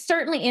it's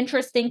certainly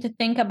interesting to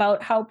think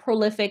about how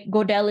prolific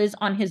Gödel is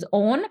on his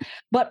own,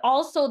 but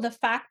also the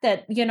fact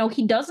that,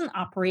 he doesn't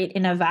operate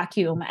in a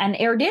vacuum and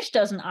Erdős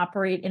doesn't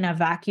operate in a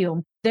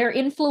vacuum. They're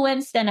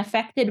influenced and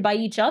affected by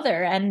each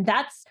other. And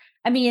that's,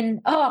 I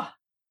mean,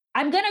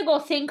 I'm going to go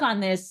think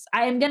on this.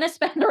 I am going to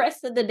spend the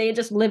rest of the day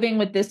just living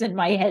with this in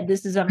my head.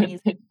 This is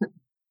amazing.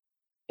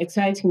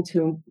 Exciting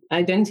to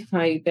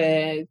identify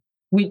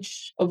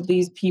which of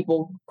these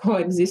people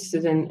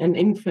coexisted and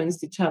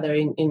influenced each other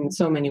in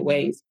so many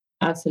ways.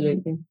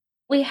 Absolutely.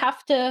 We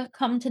have to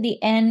come to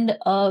the end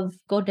of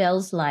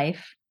Gödel's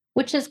life,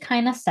 which is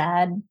kind of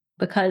sad,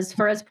 because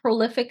for as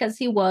prolific as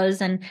he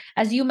was, and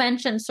as you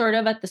mentioned sort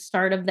of at the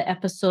start of the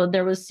episode,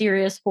 there was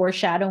serious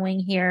foreshadowing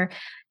here.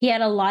 He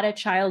had a lot of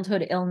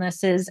childhood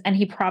illnesses and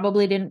he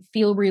probably didn't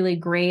feel really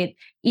great.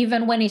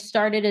 Even when he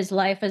started his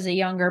life as a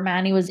younger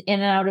man, he was in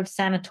and out of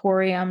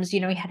sanatoriums. He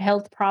had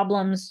health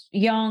problems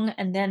young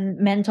and then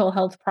mental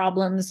health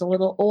problems a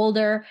little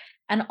older.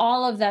 And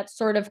all of that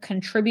sort of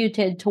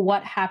contributed to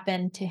what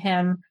happened to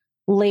him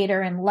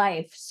later in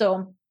life.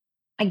 So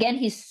again,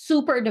 he's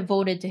super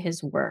devoted to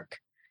his work.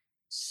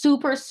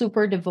 Super,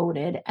 super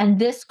devoted. And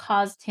this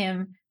caused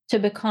him to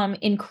become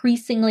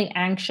increasingly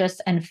anxious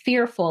and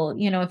fearful.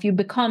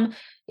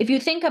 If you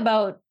think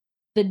about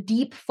the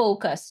deep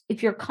focus,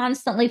 if you're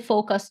constantly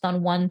focused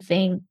on one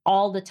thing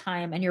all the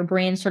time and your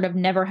brain sort of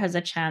never has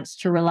a chance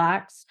to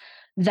relax,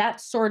 that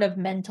sort of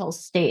mental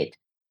state.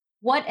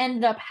 What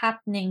ended up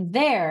happening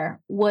there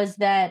was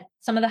that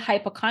some of the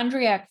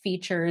hypochondriac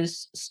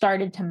features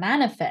started to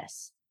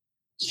manifest.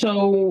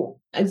 So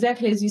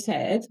exactly as you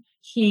said,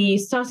 he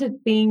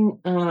started being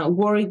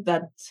worried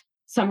that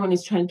someone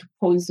is trying to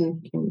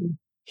poison him.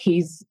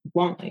 His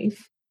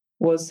wife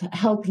was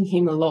helping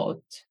him a lot,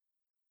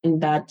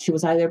 and that she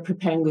was either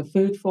preparing the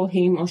food for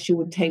him or she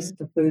would taste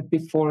the food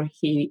before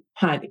he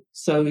had it,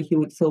 so he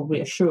would feel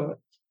reassured.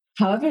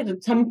 However,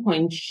 at some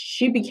point,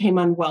 she became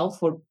unwell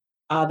for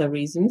other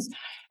reasons,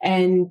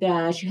 and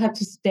she had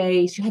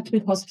to be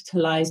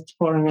hospitalized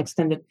for an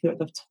extended period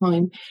of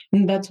time.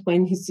 And that's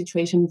when his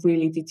situation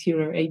really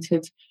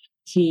deteriorated.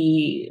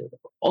 He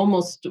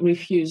almost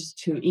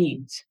refused to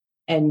eat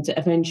and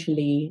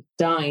eventually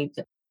died,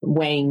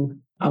 weighing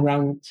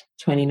around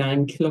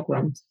 29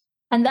 kilograms.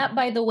 And that,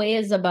 by the way,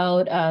 is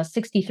about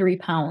 63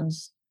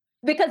 pounds.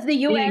 Because the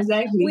US,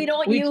 exactly. we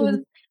don't use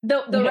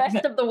the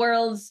rest of the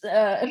world's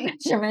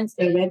measurements.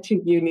 The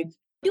metric unit.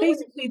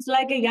 Basically, it's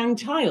like a young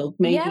child,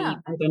 maybe, I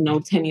don't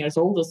know, 10 years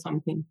old or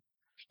something.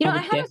 I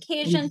had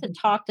occasion to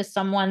talk to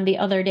someone the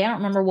other day. I don't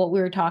remember what we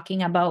were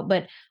talking about,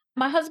 but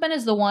my husband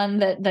is the one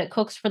that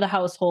cooks for the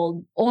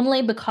household,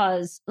 only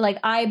because, like,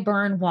 I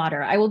burn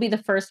water. I will be the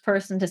first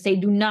person to say,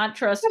 do not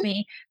trust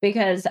me,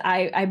 because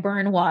I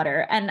burn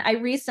water. And I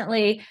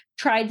recently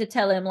tried to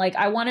tell him, like,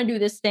 I want to do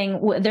this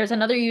thing. There's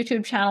another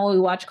YouTube channel we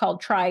watch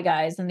called Try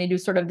Guys, and they do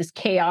sort of this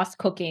chaos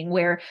cooking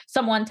where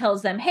someone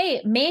tells them,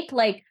 hey, make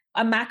like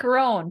a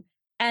macaron.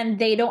 And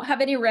they don't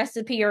have any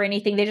recipe or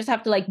anything. They just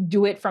have to like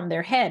do it from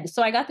their head.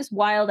 So I got this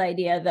wild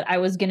idea that I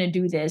was going to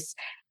do this.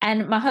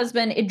 And my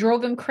husband, it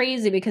drove him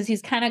crazy because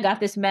he's kind of got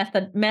this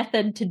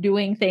method to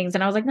doing things.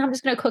 And I was like, no, I'm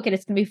just going to cook it.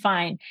 It's going to be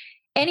fine.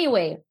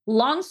 Anyway,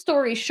 long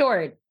story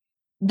short,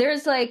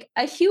 there's like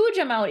a huge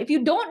amount. If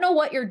you don't know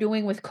what you're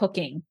doing with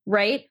cooking,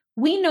 right?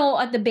 We know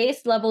at the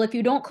base level, if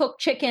you don't cook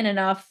chicken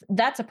enough,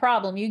 that's a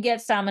problem. You get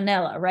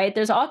salmonella, right?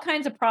 There's all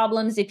kinds of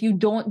problems if you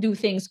don't do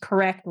things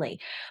correctly.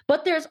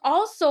 But there's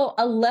also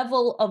a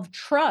level of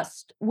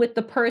trust with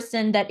the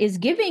person that is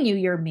giving you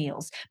your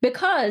meals,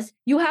 because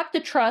you have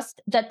to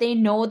trust that they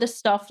know the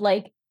stuff,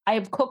 like,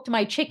 I've cooked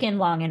my chicken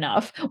long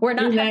enough. We're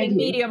not having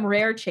medium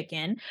rare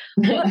chicken.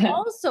 But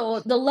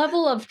also the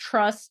level of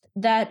trust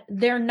that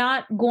they're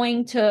not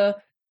going to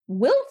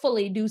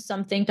willfully do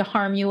something to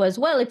harm you as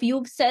well. If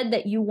you've said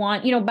that you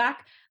want,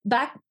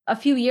 back a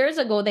few years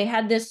ago, they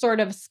had this sort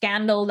of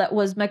scandal that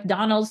was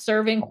McDonald's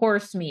serving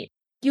horse meat.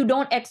 You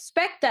don't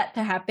expect that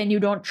to happen. You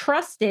don't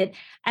trust it.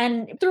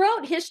 And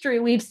throughout history,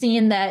 we've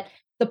seen that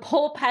the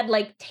Pope had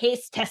like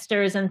taste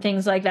testers and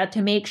things like that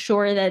to make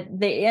sure that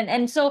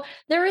and so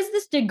there is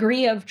this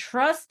degree of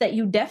trust that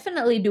you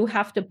definitely do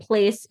have to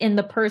place in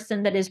the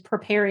person that is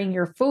preparing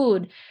your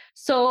food.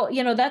 So,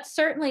 that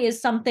certainly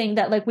is something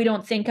that, like, we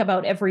don't think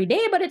about every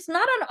day, but it's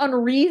not an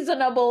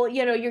unreasonable,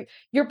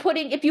 you're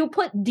putting, if you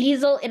put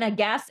diesel in a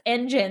gas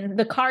engine,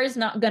 the car is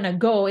not going to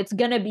go. It's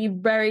going to be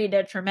very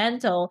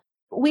detrimental.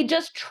 We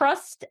just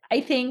trust, I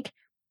think,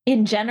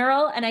 in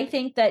general. And I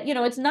think that,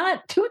 it's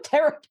not too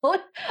terrible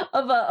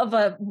of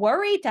a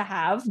worry to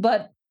have,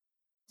 but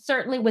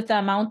certainly with the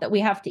amount that we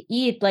have to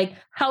eat, like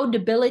how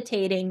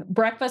debilitating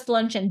breakfast,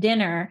 lunch, and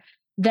dinner,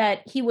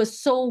 that he was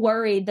so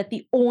worried that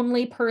the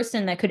only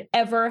person that could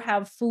ever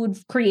have food,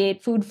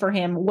 create food for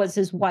him, was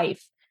his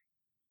wife.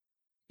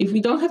 if we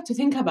don't have to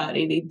think about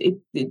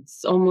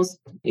it's almost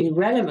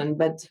irrelevant.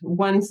 But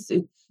once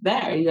it's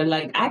there, you're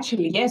like,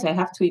 actually, yes, I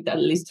have to eat at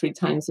least 3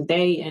 times a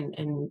day,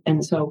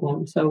 and so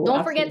on. So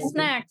don't forget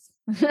snacks.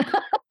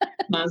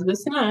 Not the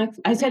snacks.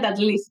 I said at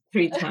least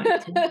 3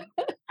 times.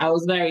 I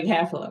was very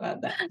careful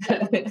about that.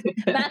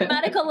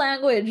 Mathematical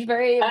language,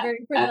 very,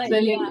 very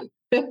absolutely.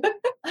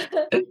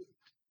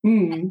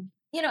 Mm.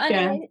 You know,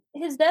 and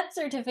his death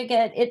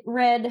certificate, it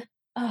read,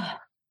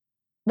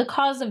 the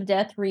cause of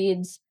death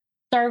reads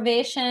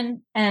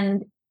starvation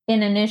and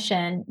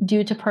inanition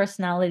due to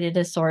personality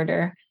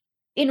disorder.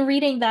 In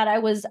reading that, I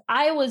was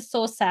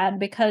so sad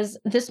because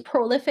this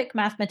prolific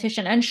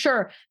mathematician, and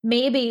sure,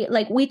 maybe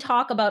like we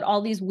talk about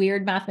all these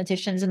weird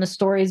mathematicians and the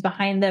stories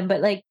behind them,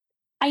 but like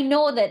I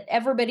know that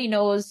everybody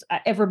knows,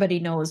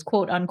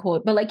 quote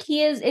unquote, but like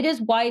it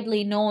is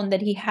widely known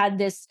that he had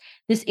this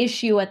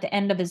issue at the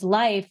end of his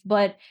life.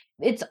 But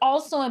it's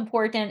also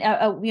important,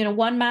 you know,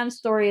 one man's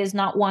story is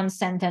not one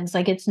sentence.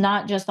 Like it's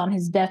not just on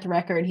his death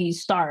record, he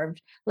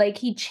starved. Like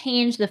he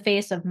changed the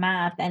face of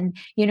math, and,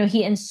 you know,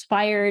 he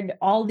inspired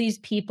all these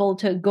people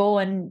to go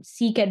and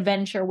seek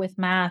adventure with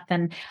math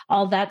and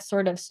all that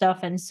sort of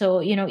stuff. And so,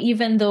 you know,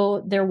 even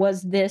though there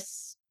was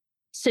this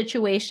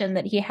situation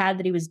that he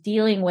was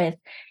dealing with,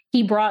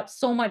 he brought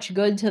so much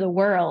good to the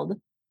world.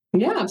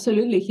 Yeah,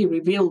 absolutely. He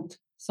revealed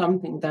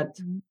something that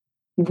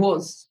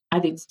was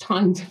at its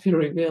time to be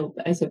revealed,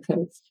 I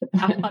suppose.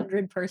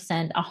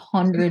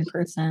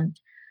 100%.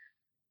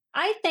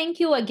 I thank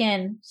you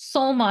again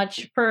so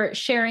much for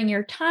sharing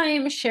your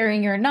time,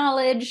 sharing your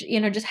knowledge,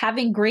 you know, just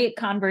having great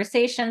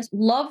conversations.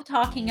 Love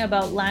talking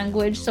about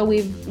language. So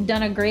we've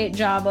done a great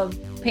job of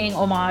paying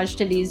homage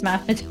to these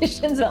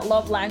mathematicians that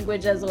love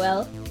language as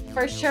well.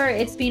 For sure.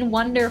 It's been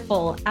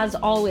wonderful, as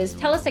always.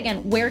 Tell us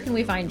again, where can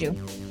we find you?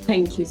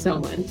 Thank you so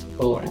much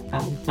for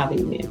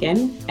having me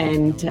again.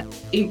 And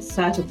it's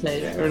such a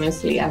pleasure,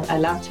 honestly. I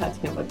love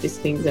chatting about these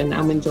things, and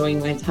I'm enjoying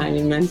my time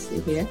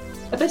immensely here.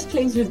 The best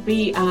place would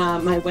be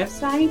my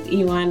website,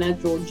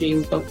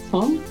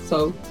 ioannageorgiou.com.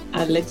 So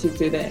I'll let you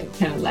do the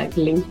kind of like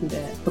link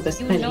for the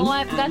spelling. You know,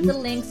 I've got the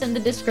links in the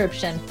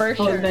description for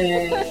sure. For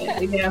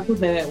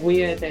the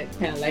weird,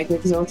 kind of like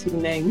exotic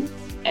name.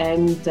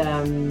 And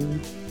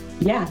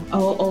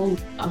all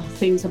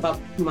things about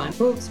my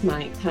books,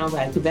 my kind of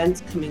like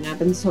events coming up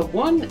and so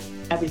on.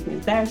 Everything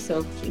is there,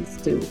 so please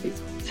do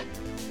visit.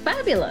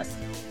 Fabulous.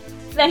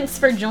 Thanks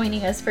for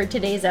joining us for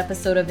today's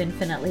episode of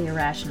Infinitely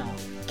Irrational.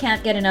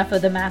 Can't get enough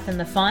of the math and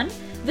the fun?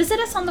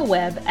 Visit us on the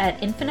web at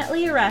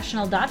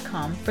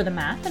infinitelyirrational.com for the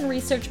math and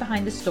research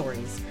behind the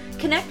stories.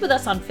 Connect with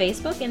us on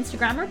Facebook,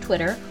 Instagram, or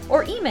Twitter,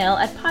 or email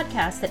at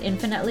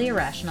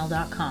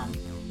podcast@infinitelyirrational.com.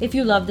 If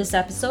you love this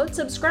episode,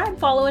 subscribe,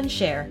 follow, and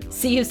share.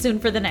 See you soon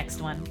for the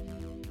next one.